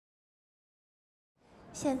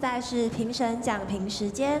现在是评审讲评时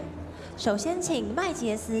间，首先请麦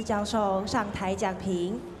杰斯教授上台讲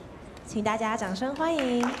评，请大家掌声欢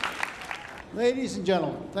迎。Ladies and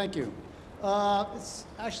gentlemen, thank you. It's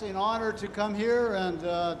actually an honor to come here and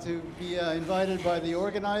to be invited by the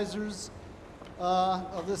organizers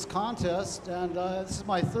of this contest. And this is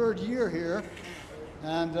my third year here,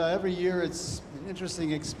 and every year it's an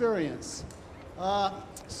interesting experience.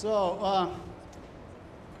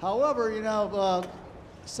 However, you know,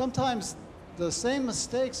 sometimes the same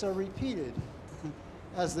mistakes are repeated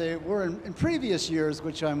as they were in previous years,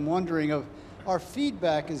 which I'm wondering if our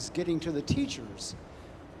feedback is getting to the teachers.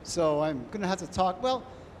 So I'm going to have to talk, well,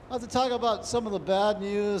 I'll have to talk about some of the bad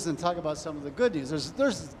news and talk about some of the good news.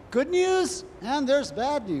 There's good news and there's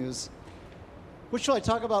bad news. Which shall I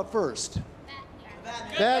talk about first?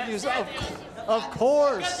 Bad news, of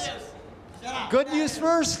course. Good news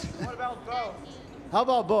first? What about both? How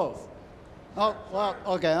about both? Oh, well,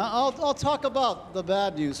 okay. I'll talk about the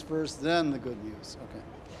bad news first, then the good news. Okay.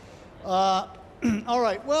 All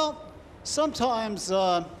right. Well, sometimes,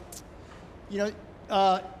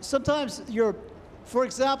 sometimes you're, for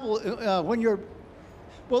example, when you're,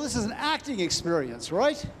 well, this is an acting experience,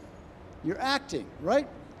 right? You're acting, right?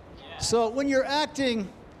 Yeah. So when you're acting,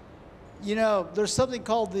 you know, there's something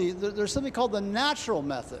called the natural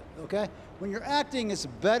method. Okay. When you're acting, it's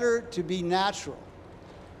better to be natural.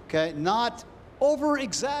 Okay, not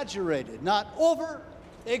over-exaggerated, not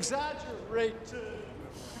over-exaggerated,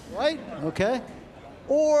 right? Okay,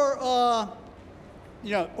 or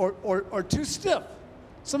you know, or too stiff.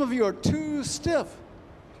 Some of you are too stiff,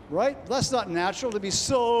 right? That's not natural to be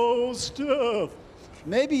so stiff.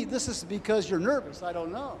 Maybe this is because you're nervous. I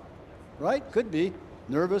don't know, right? Could be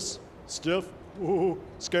nervous, stiff, ooh,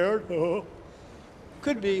 scared.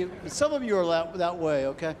 Could be. But some of you are that way.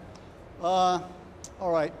 Okay.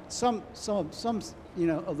 All right, some you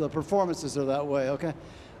know of the performances are that way. Okay,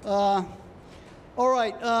 all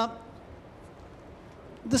right.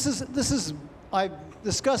 This is I've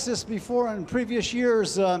discussed this before in previous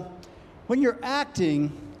years. When you're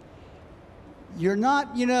acting, you're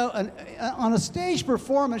not, you know, on a stage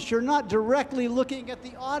performance, you're not directly looking at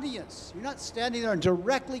the audience. You're not standing there and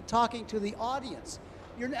directly talking to the audience.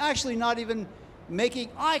 You're actually not even making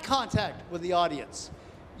eye contact with the audience.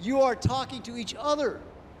 You are talking to each other.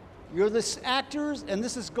 You're the actors, and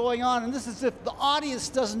this is going on, and this is as if the audience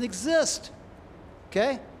doesn't exist,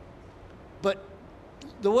 okay? But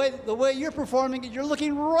the way you're performing it, you're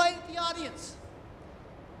looking right at the audience,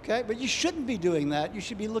 okay? But you shouldn't be doing that. You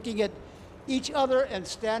should be looking at each other and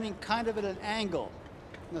standing kind of at an angle.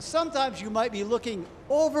 Now, sometimes you might be looking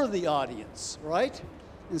over the audience, right?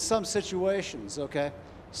 In some situations, okay?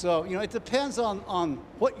 So, you know, it depends on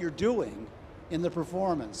what you're doing in the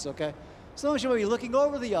performance, okay? Sometimes you might be looking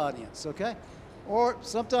over the audience, okay? Or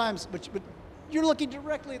sometimes, but you're looking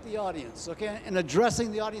directly at the audience, okay? And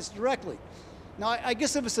addressing the audience directly. Now, I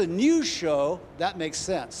guess if it's a news show, that makes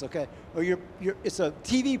sense, okay? Or it's a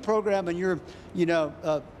TV program and you're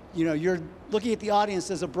looking at the audience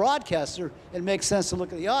as a broadcaster, it makes sense to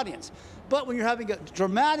look at the audience. But when you're having a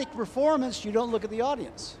dramatic performance, you don't look at the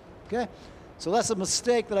audience, okay? So that's a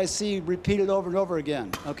mistake that I see repeated over and over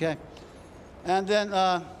again, okay? And then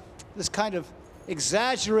this kind of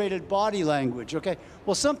exaggerated body language, okay?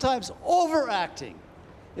 Well, sometimes overacting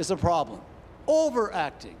is a problem.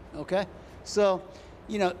 Overacting, okay? So,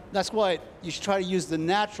 you know, that's why you should try to use the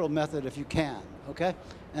natural method if you can, okay?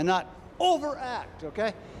 And not overact,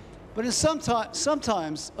 okay? But in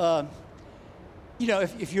sometimes, you know,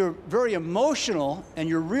 if you're very emotional and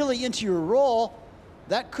you're really into your role,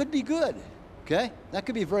 that could be good, okay? That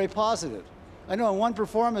could be very positive. I know in one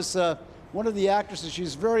performance, one of the actresses,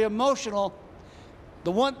 she's very emotional.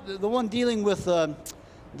 The one dealing with the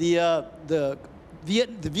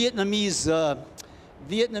Vietnamese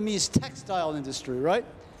textile industry, right?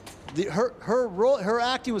 Her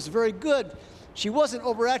acting was very good. She wasn't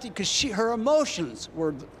overacting because her emotions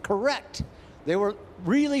were correct. They were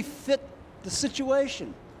really fit the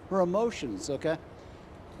situation. Her emotions, okay.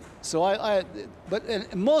 So but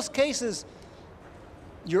in most cases,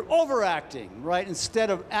 you're overacting, right?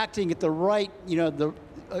 Instead of acting at the right, you know,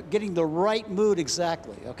 getting the right mood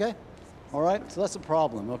exactly, okay? All right, so that's a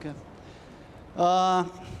problem, okay?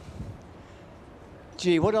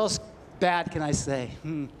 Gee, what else bad can I say?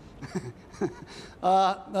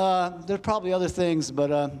 There's probably other things,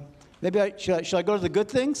 but maybe should I go to the good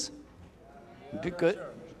things? Yeah, good.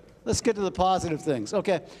 Sure. Let's get to the positive things.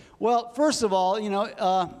 Okay. Well, first of all, you know,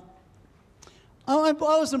 I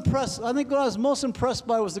was impressed. I think what I was most impressed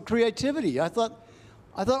by was the creativity. I thought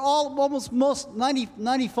almost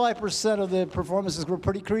 95% of the performances were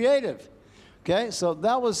pretty creative. Okay, so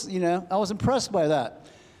that was, you know, I was impressed by that.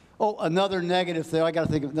 Oh, another negative thing. I got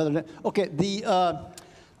to think of another. Okay,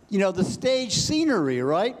 you know, the stage scenery,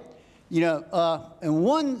 right? You know, in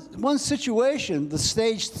one situation, the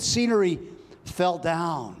stage scenery fell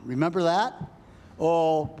down. Remember that?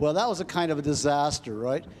 Oh, well, that was a kind of a disaster,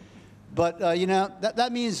 right? But, you know,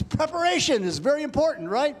 that means preparation is very important,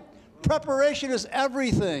 right? Preparation is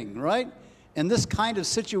everything, right? In this kind of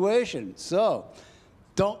situation. So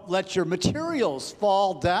don't let your materials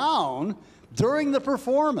fall down during the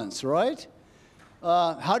performance, right?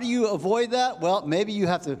 How do you avoid that? Well, maybe you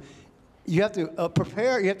have to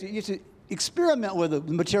prepare, you have to experiment with the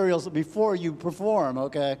materials before you perform,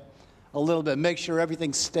 okay? A little bit, make sure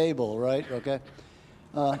everything's stable, right? Okay.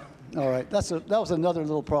 All right, that was another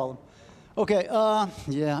little problem. Okay,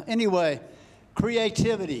 yeah, anyway,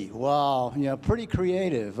 creativity, wow, yeah, pretty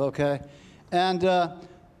creative, okay? And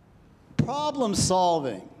problem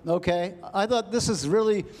solving, okay? I thought this is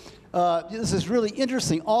really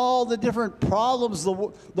interesting. All the different problems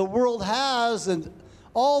the world has and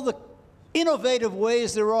all the innovative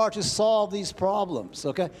ways there are to solve these problems,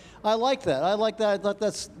 okay? I like that. I like that. I thought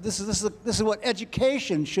this is what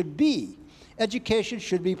education should be. Education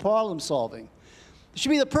should be problem solving. It should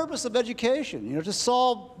be the purpose of education, you know, to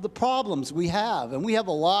solve the problems we have. And we have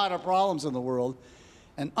a lot of problems in the world.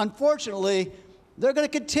 And unfortunately, we're going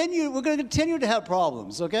to continue to have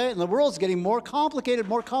problems, okay? And the world's getting more complicated,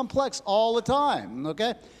 more complex all the time,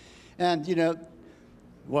 okay? And, you know,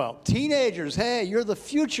 well, teenagers, hey, you're the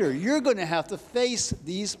future. You're going to have to face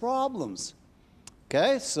these problems,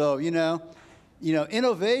 okay? So, you know,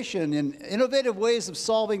 innovation and innovative ways of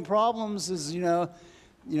solving problems is, you know,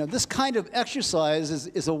 this kind of exercise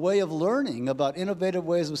is a way of learning about innovative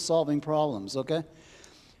ways of solving problems, okay?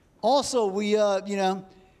 Also, Taiwan,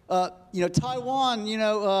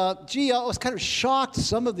 gee, I was kind of shocked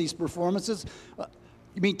some of these performances.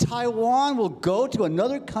 You mean Taiwan will go to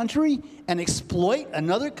another country and exploit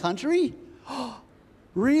another country?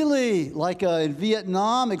 Really? Like in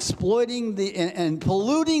Vietnam, exploiting and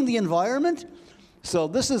polluting the environment? So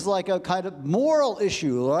this is like a kind of moral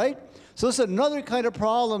issue, right? So this is another kind of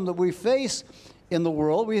problem that we face in the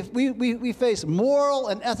world. We face moral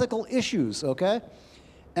and ethical issues, okay?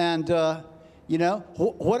 And, you know,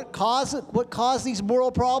 what caused these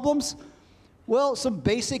moral problems? Well, some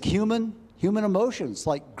basic human emotions,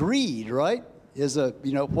 like greed, right, is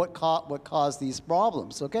what caused these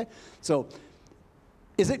problems, okay? So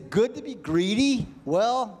is it good to be greedy?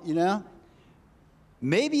 Well, you know,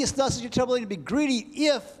 maybe it's not such a trouble to be greedy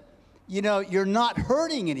if, you know, you're not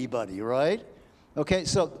hurting anybody, right? Okay,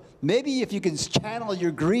 so maybe if you can channel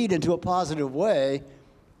your greed into a positive way,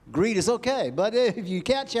 greed is okay. But if you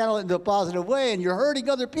can't channel it into a positive way and you're hurting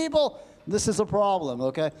other people, this is a problem,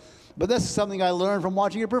 okay? But this is something I learned from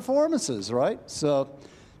watching your performances, right? So,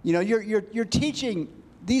 you know, you're teaching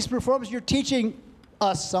these performances, you're teaching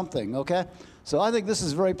us something, okay? So I think this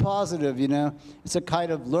is very positive, you know. It's a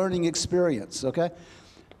kind of learning experience, okay?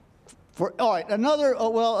 All right, another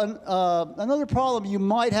problem you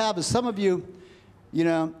might have is some of you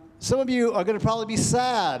are going to probably be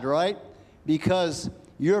sad, right? Because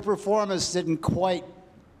your performance didn't quite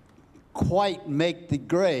make the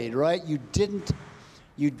grade, right? You didn't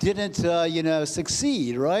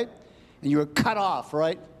succeed, right? And you were cut off,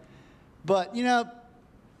 right? But, you know,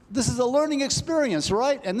 this is a learning experience,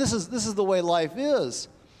 right? And this is the way life is.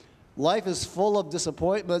 Life is full of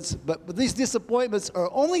disappointments, but these disappointments are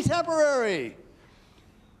only temporary.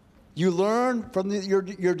 You learn from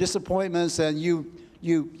your disappointments, and you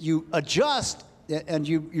adjust, and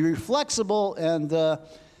you're flexible, and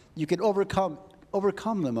you can overcome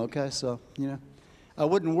them. Okay, so you know, I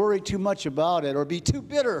wouldn't worry too much about it or be too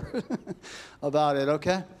bitter about it.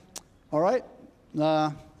 Okay, all right.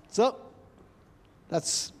 So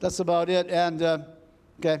that's about it. And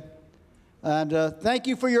okay. And thank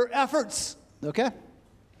you for your efforts, okay?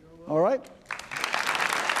 All right.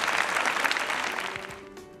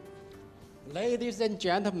 Ladies and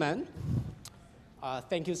gentlemen,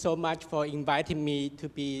 thank you so much for inviting me to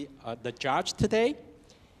be the judge today.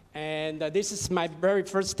 And this is my very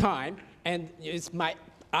first time, and it's my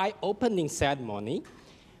eye-opening ceremony.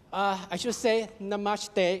 I should say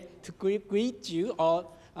namaste to greet you, or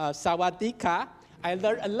sawadika. I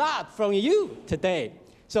learned a lot from you today.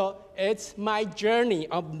 So it's my journey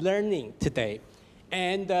of learning today.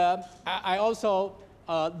 And I also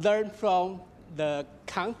learned from the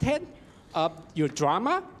content of your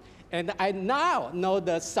drama. And I now know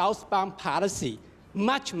the southbound policy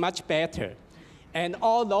much, much better, and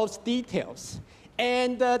all those details.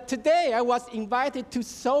 And today I was invited to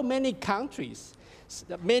so many countries.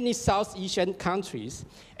 many South Asian countries,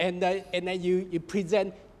 and then you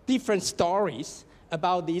present different stories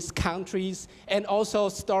about these countries, and also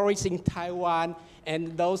stories in Taiwan,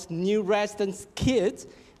 and those new resident kids,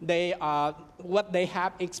 what they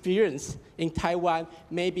have experienced in Taiwan.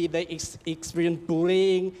 Maybe they experience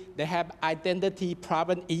bullying, they have identity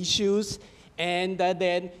problem issues, and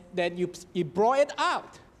then you brought it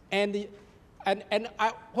out.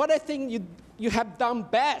 What I think you have done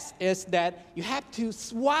best is that you have to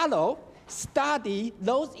study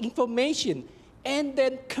those information, and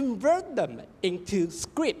then convert them into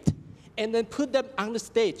script, and then put them on the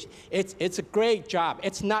stage. It's a great job.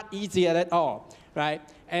 It's not easy at all, right?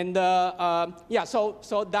 And yeah,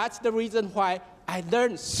 so that's the reason why I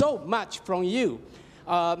learned so much from you.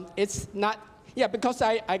 It's not, yeah, because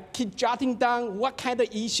I keep jotting down what kind of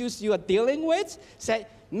issues you are dealing with. Say,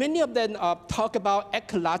 many of them talk about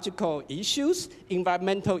ecological issues,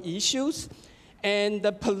 environmental issues, and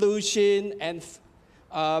the pollution, and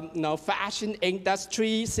fashion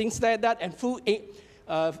industry, things like that, and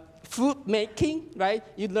food making, right?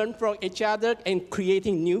 You learn from each other and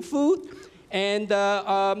creating new food, and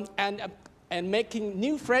making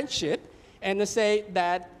new friendship. And say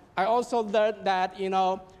that I also learned that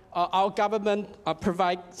our government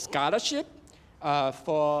provide scholarship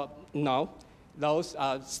for those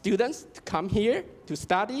students to come here to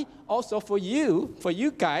study. Also for you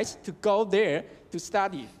guys to go there to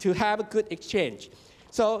study, to have a good exchange.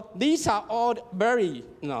 So these are all very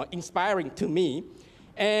inspiring to me.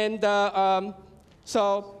 And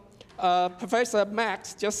so Professor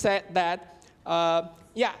Max just said that, about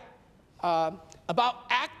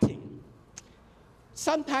acting.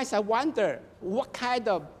 Sometimes I wonder what kind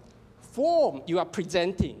of form you are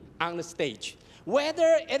presenting on the stage.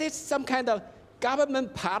 Whether it is some kind of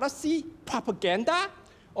government policy, propaganda,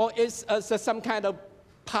 or is some kind of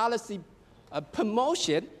policy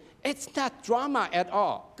promotion, it's not drama at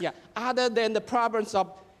all. Yeah, other than the problems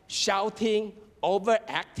of shouting,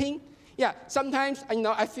 overacting. Yeah, sometimes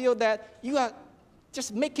I feel that you are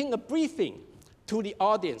just making a briefing to the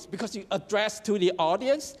audience, because you address to the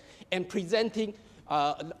audience and presenting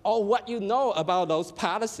all what you know about those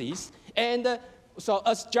policies. And so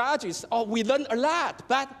as judges, we learn a lot,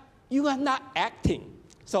 but you are not acting.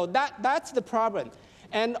 So that's the problem.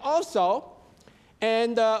 And also,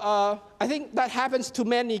 I think that happens to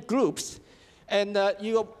many groups. And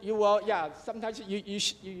you will, sometimes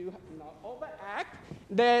you overact.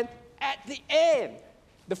 Then at the end,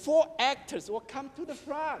 the 4 actors will come to the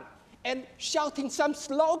front and shouting some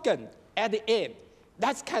slogan at the end.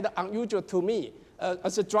 That's kind of unusual to me.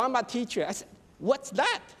 As a drama teacher, I said, what's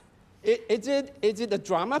that? Is it a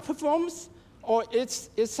drama performance? Or it's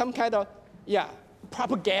some kind of,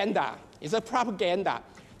 propaganda. It's a propaganda.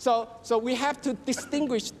 So we have to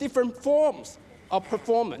distinguish different forms of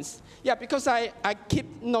performance. Yeah, because I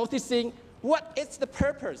keep noticing what is the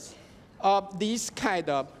purpose of this kind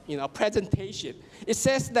of presentation. It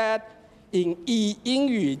says that 以英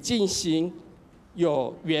语进行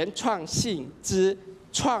有原创性之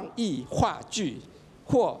创意话剧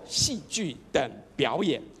或戏剧等表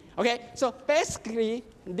演. Okay, so basically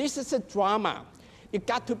this is a drama. You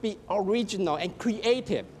got to be original and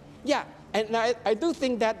creative. Yeah, and I do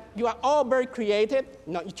think that you are all very creative.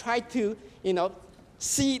 You try to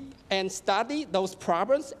see and study those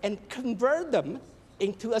problems and convert them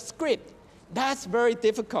into a script. That's very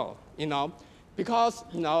difficult, because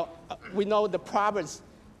we know the problems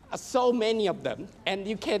are so many of them, and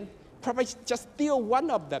you can probably just steal one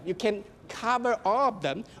of them. You can cover all of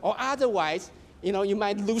them, or otherwise, you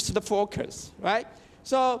might lose the focus, right?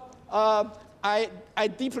 So I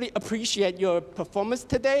deeply appreciate your performance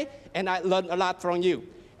today, and I learned a lot from you.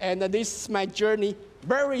 And this is my journey,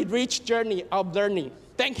 very rich journey of learning.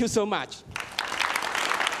 Thank you so much.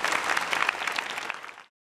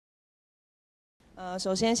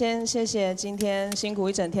 首先先谢谢今天辛苦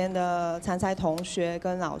一整天的参赛同学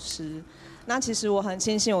跟老师。那其实我很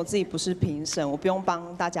庆幸我自己不是评审，我不用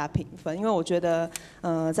帮大家评分，因为我觉得，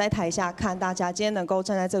在台下看大家今天能够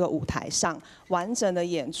站在这个舞台上完整的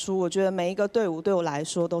演出，我觉得每一个队伍对我来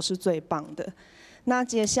说都是最棒的。那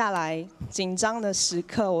接下来紧张的时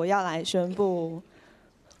刻，我要来宣布，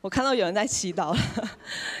我看到有人在祈祷了，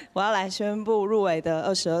我要来宣布入围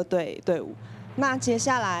的22队伍。那接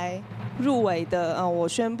下来入围的，我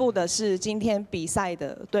宣布的是今天比赛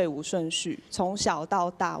的队伍顺序，从小到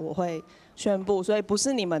大我会宣布，所以不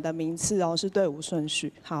是你们的名次哦，是队伍顺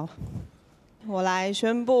序。好，我来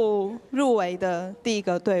宣布入围的第一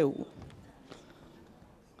个队伍，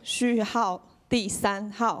序号第3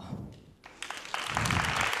号。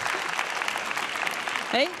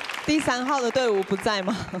第3号的队伍不在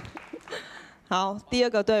吗？好，第2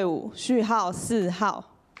个队伍序号4号。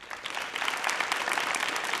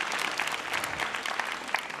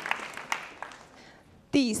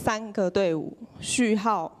第3个队伍序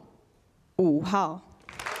号5号。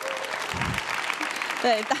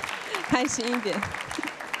对，开心一点。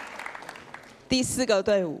第4个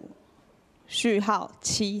队伍序号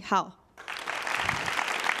7号。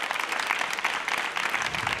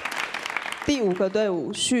第5个队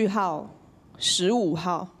伍序号15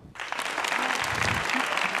号。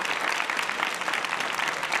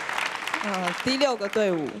第6个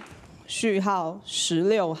队伍序号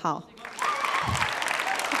16号。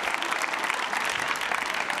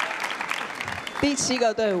第7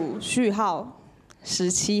个队伍序号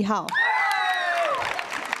17号。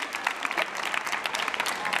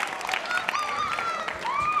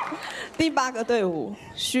第8个队伍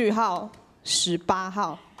序号18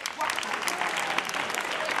号。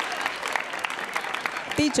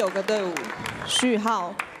第9个队伍序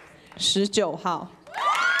号19号。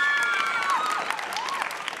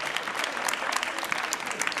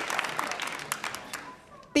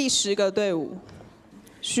第10个队伍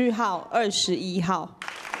序号21号。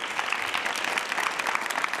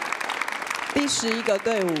第11个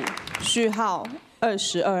队伍序号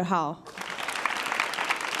22号。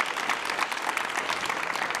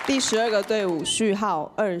第12个队伍序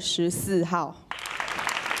号24号。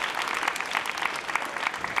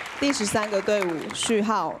第13个队伍序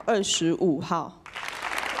号25号。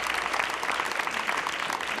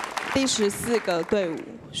第14个队伍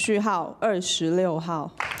序号26号。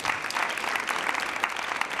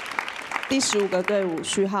第15个队伍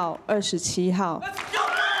序号27号。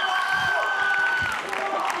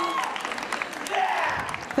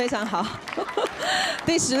非常好。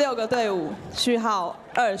第16个队伍序号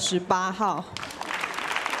28号。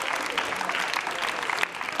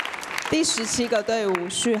第17个队伍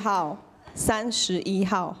序号31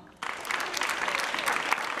号。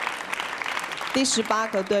第18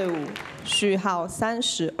个队伍序号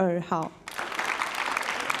32号。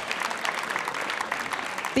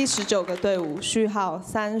第19个队伍序号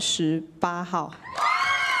38号。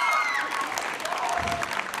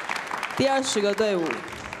第20个队伍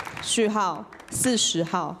序号40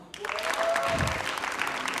号。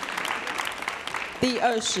第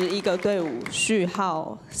21个队伍序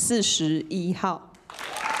号41号。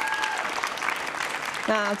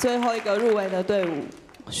那最后一个入围的队伍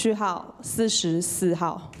序号44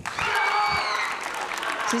号。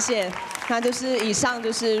谢谢。那就是以上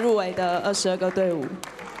就是入围的22个队伍。